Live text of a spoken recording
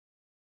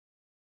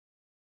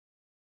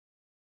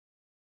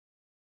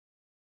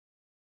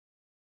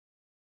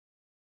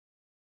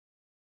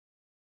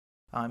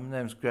Hi, my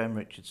name's Graeme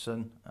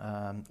Richardson,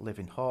 live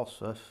in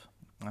Horsforth.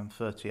 I'm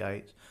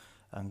 38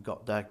 and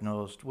got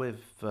diagnosed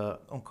with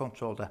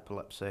uncontrolled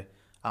epilepsy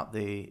at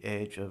the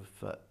age of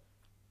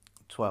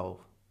 12.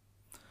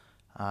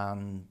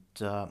 And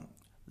the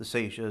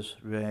seizures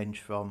range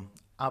from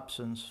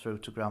absence through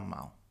to grand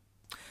mal.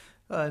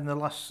 In the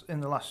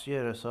last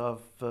year or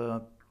so,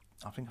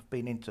 I think I've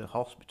been into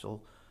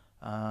hospital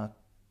on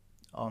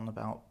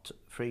about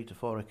 3 to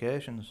 4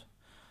 occasions.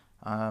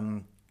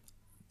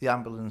 The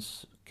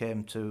ambulance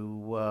came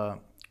to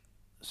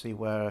see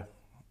where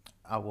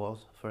I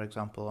was. For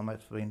example, I might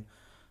have been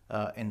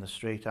in the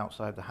street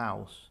outside the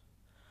house.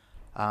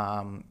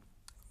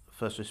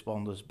 First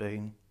responders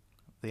been,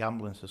 the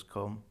ambulance has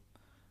come,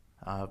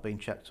 been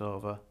checked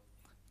over,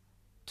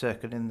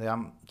 taken in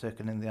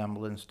the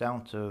ambulance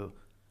down to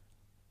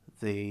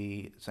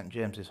the St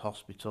James's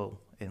Hospital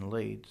in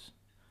Leeds.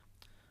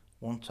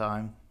 One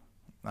time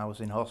I was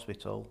in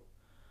hospital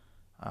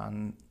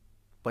and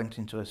went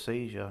into a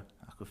seizure.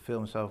 I could feel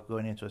myself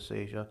going into a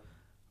seizure,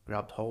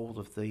 grabbed hold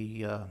of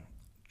the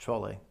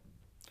trolley.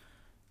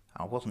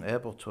 I wasn't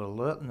able to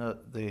alert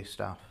the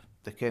staff.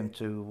 They came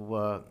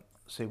to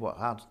see what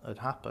had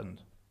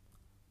happened.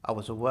 I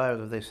was aware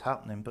of this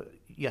happening, but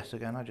yet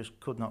again I just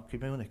could not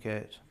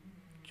communicate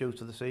due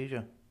to the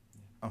seizure.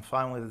 I'm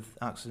fine with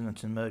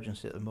accident and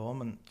emergency at the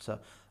moment.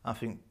 I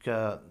think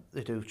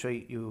they do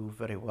treat you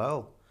very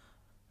well.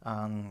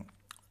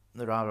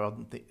 There are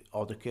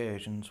odd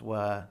occasions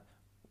where,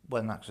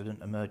 when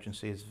accident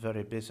emergency is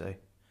very busy,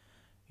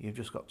 you've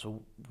just got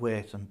to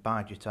wait and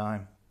bide your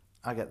time.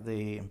 I get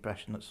the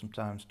impression that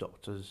sometimes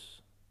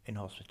doctors in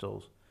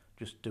hospitals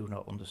just do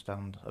not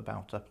understand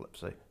about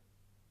epilepsy.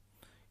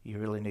 You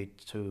really need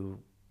to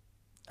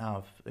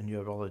have a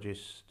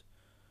neurologist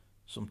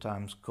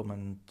sometimes come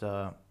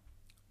and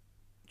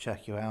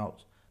check you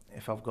out.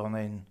 If I've gone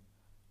in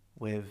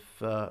with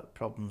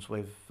problems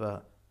with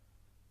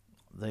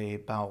the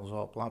bowels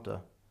or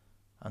bladder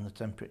and the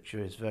temperature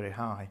is very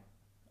high,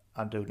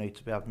 I do need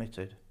to be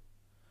admitted.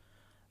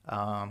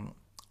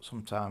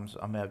 Sometimes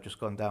I may have just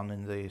gone down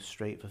in the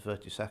street for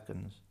 30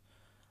 seconds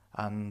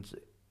and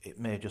it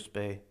may just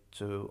be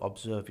to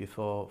observe you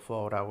for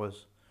 4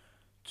 hours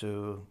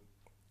to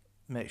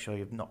make sure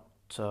you're not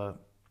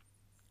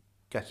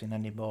getting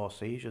any more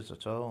seizures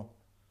at all.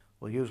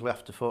 Well, usually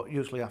after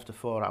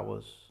 4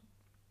 hours,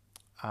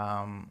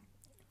 I'm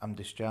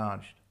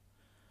discharged,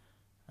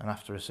 and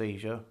after a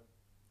seizure,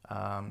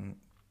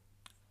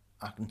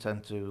 I can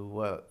tend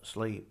to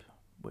sleep,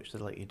 which they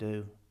let you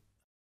do.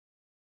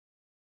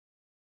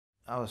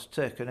 I was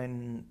taken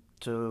in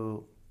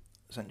to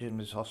St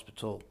James's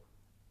Hospital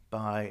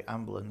by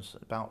ambulance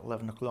about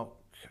 11 o'clock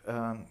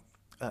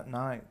at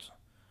night,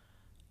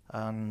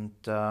 and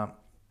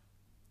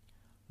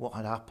what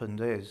had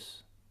happened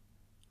is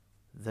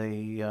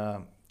they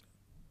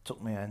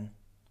took me in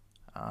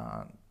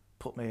and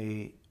put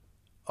me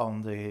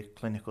on the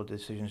clinical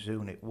decisions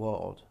unit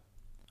ward.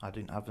 I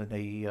didn't have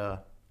any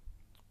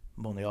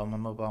money on my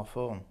mobile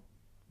phone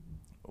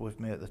with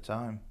me at the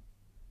time,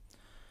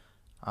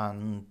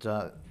 and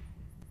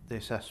they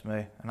assessed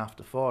me, and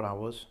after 4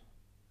 hours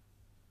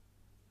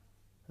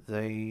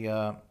they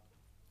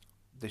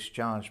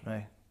discharged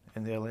me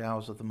in the early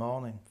hours of the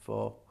morning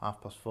for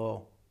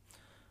 4:30,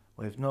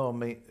 with no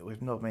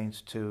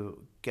means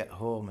to get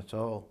home at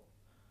all.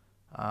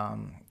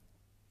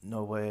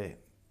 No way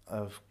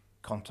of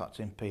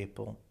contacting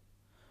people.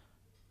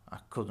 I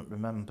couldn't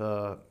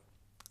remember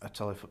a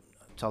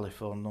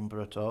telephone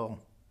number at all,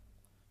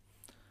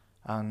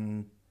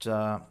 and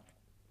I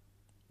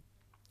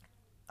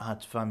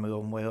had to find my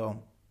own way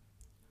home.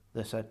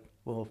 They said,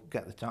 well,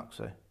 get the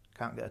taxi.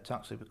 Can't get a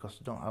taxi because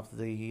I don't have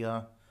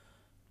the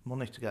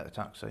money to get a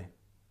taxi.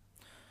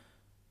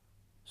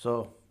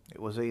 So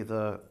it was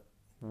either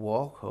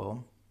walk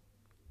home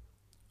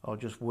or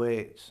just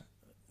wait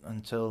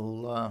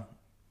until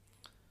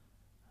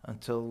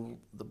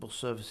the bus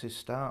services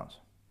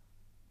start.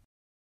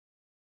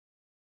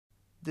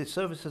 The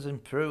service has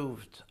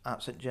improved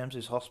at St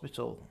James's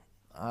Hospital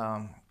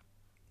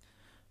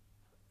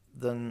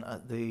than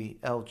at the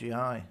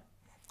LGI.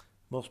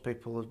 Most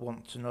people would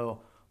want to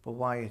know, well,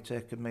 why are you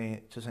taking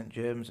me to St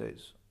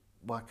James's?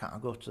 Why can't I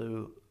go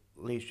to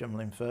Leeds General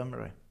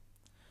Infirmary?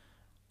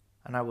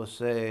 And I would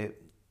say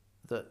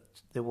that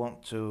they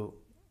want to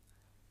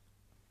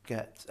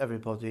get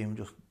everybody in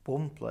just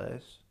one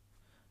place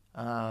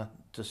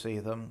to see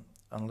them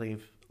and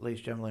leave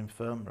Leeds General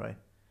Infirmary.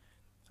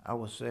 I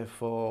would say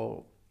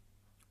for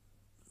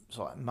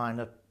sort of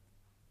minor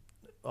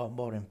or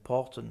more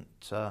important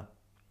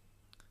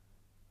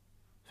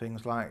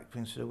things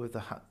to do with the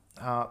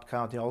heart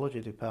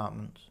cardiology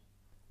department,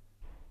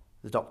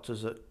 the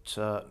doctors that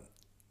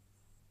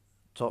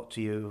talk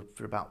to you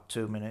for about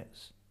 2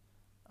 minutes,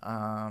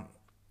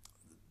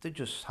 they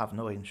just have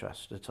no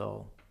interest at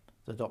all.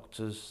 The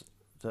doctors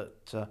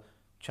that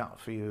chat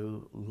for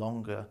you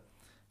longer,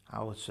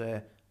 I would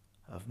say,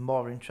 have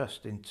more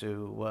interest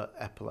into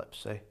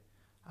epilepsy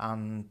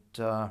and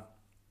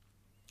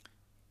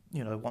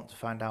want to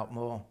find out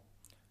more.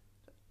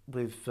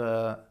 With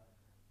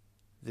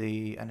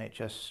the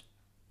NHS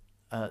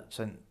at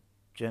St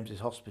James's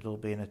Hospital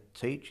being a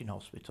teaching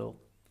hospital,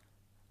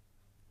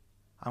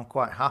 I'm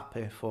quite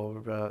happy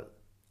for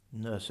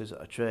nurses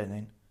that are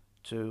training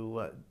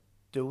to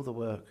do the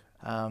work.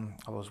 I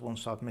was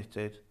once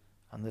admitted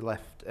and they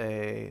left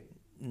a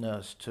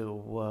nurse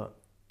to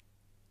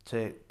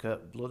take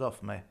blood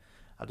off me.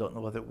 I don't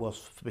know whether it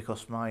was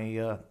because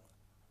my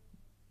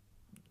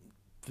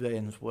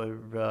veins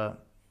were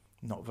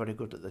not very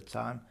good at the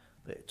time,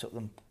 but it took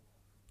them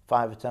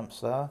 5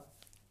 attempts there,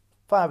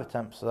 5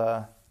 attempts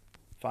there,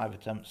 5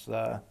 attempts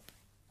there,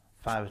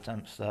 5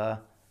 attempts there,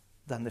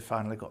 then they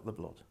finally got the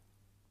blood.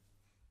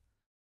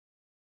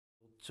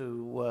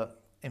 To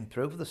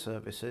improve the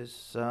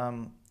services,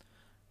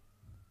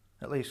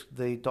 at least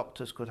the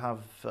doctors could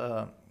have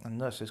and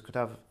nurses could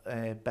have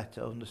a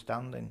better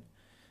understanding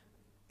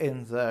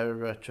in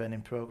their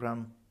training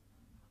programme.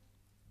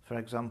 For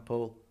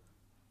example,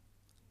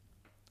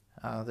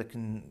 they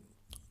can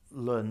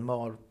learn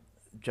more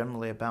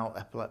generally about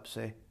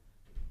epilepsy,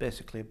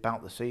 basically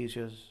about the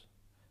seizures,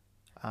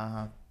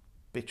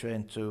 be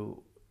trained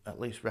to at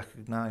least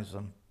recognise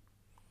them,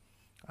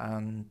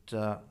 and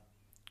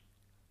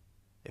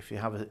if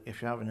you're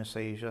having a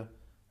seizure,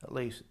 at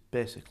least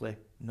basically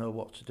know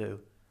what to do.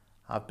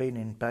 I've been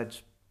in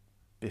beds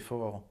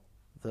before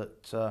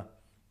that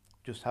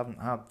just haven't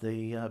had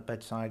the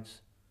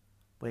bedsides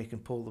where you can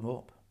pull them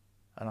up,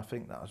 and I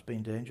think that has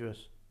been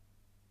dangerous.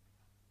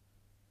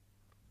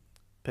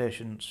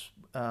 Patients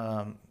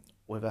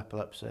with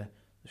epilepsy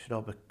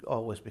should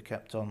always be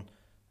kept on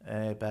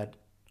a bed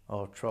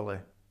or trolley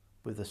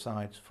with the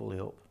sides fully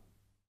up.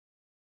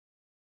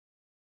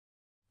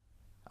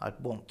 I'd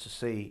want to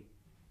see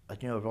a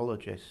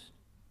neurologist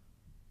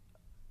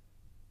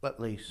at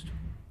least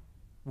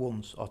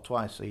once or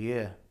twice a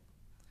year,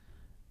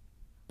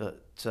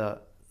 but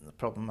the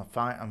problem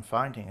I'm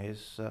finding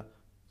is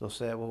they'll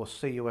say, well, we'll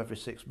see you every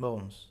 6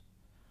 months,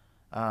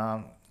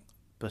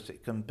 but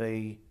it can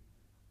be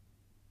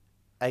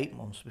 8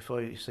 months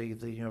before you see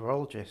the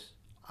neurologist.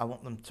 I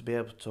want them to be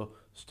able to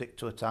stick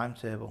to a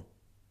timetable.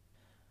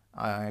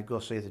 I go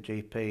see the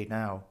GP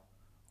now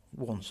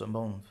once a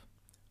month,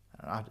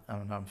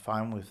 and I'm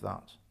fine with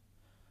that.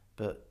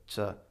 But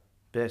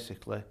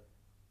basically,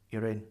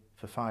 you're in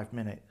for 5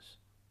 minutes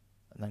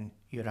and then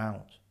you're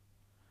out.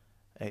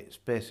 It's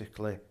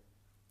basically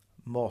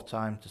more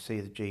time to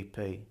see the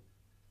GP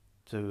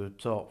to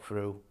talk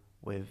through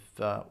with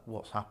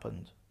what's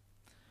happened,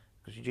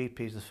 because your GP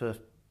is the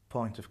first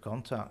point of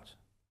contact.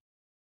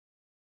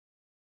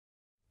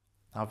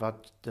 I've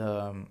had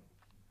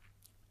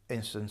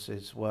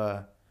instances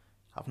where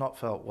I've not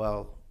felt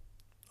well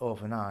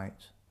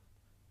overnight,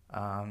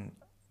 and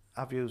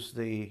I've used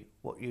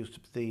what used to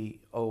be the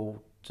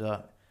old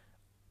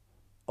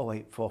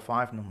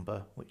 0845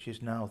 number, which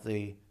is now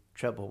the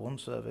treble 1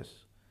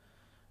 service,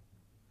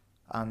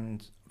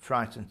 and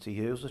frightened to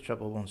use the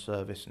treble 1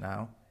 service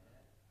now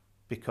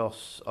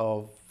because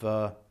of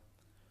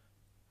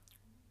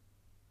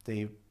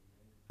the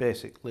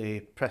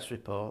basically press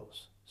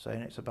reports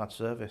saying it's a bad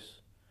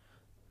service.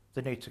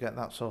 They need to get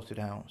that sorted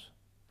out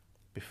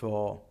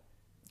before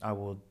I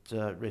would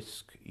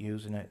risk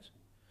using it.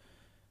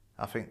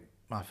 I think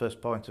my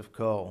first point of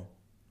call,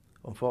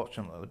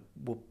 unfortunately,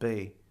 would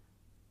be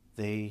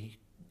the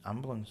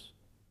ambulance.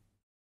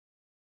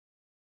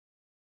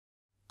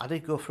 I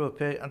did go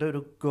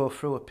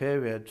through a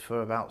period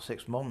for about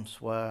 6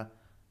 months where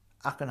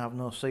I can have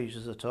no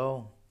seizures at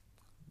all,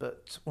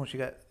 but once you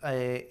get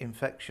a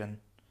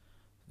infection,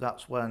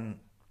 that's when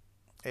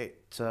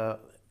it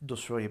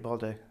does through your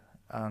body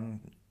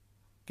and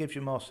gives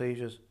you more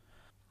seizures.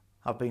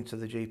 I've been to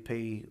the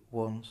GP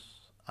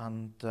once,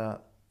 and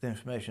the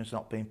information's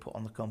not been put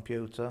on the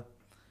computer,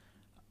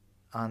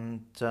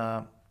 and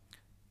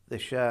they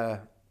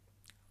share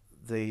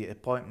the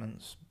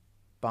appointments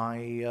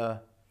by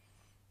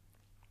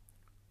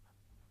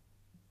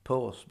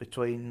post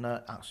between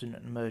accident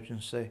and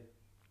emergency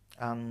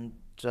and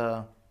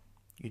your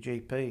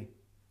GP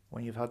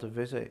when you've had a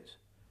visit.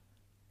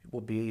 It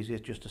would be easier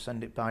just to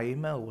send it by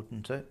email,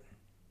 wouldn't it?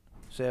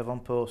 Save on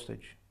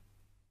postage.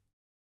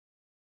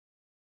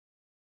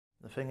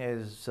 The thing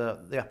is,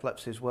 the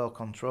epilepsy is well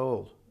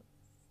controlled,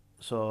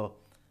 so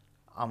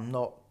I'm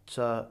not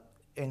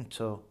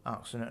into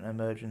accident and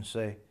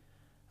emergency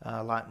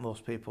like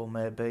most people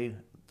may be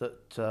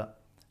that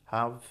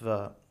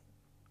have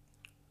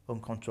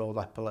uncontrolled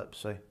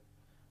epilepsy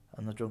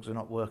and the drugs are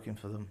not working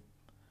for them.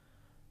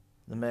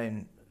 The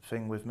main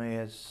thing with me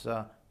is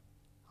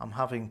I'm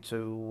having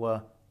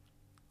to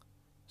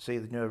see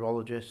the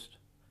neurologist,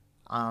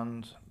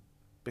 and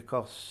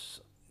because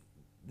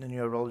the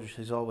neurologist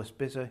is always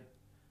busy,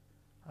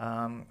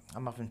 I'm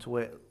having to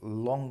wait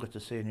longer to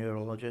see a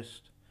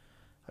neurologist.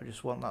 I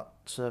just want that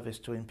service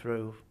to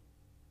improve.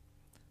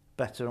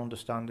 Better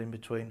understanding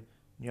between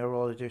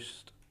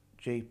neurologist,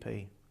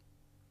 GP.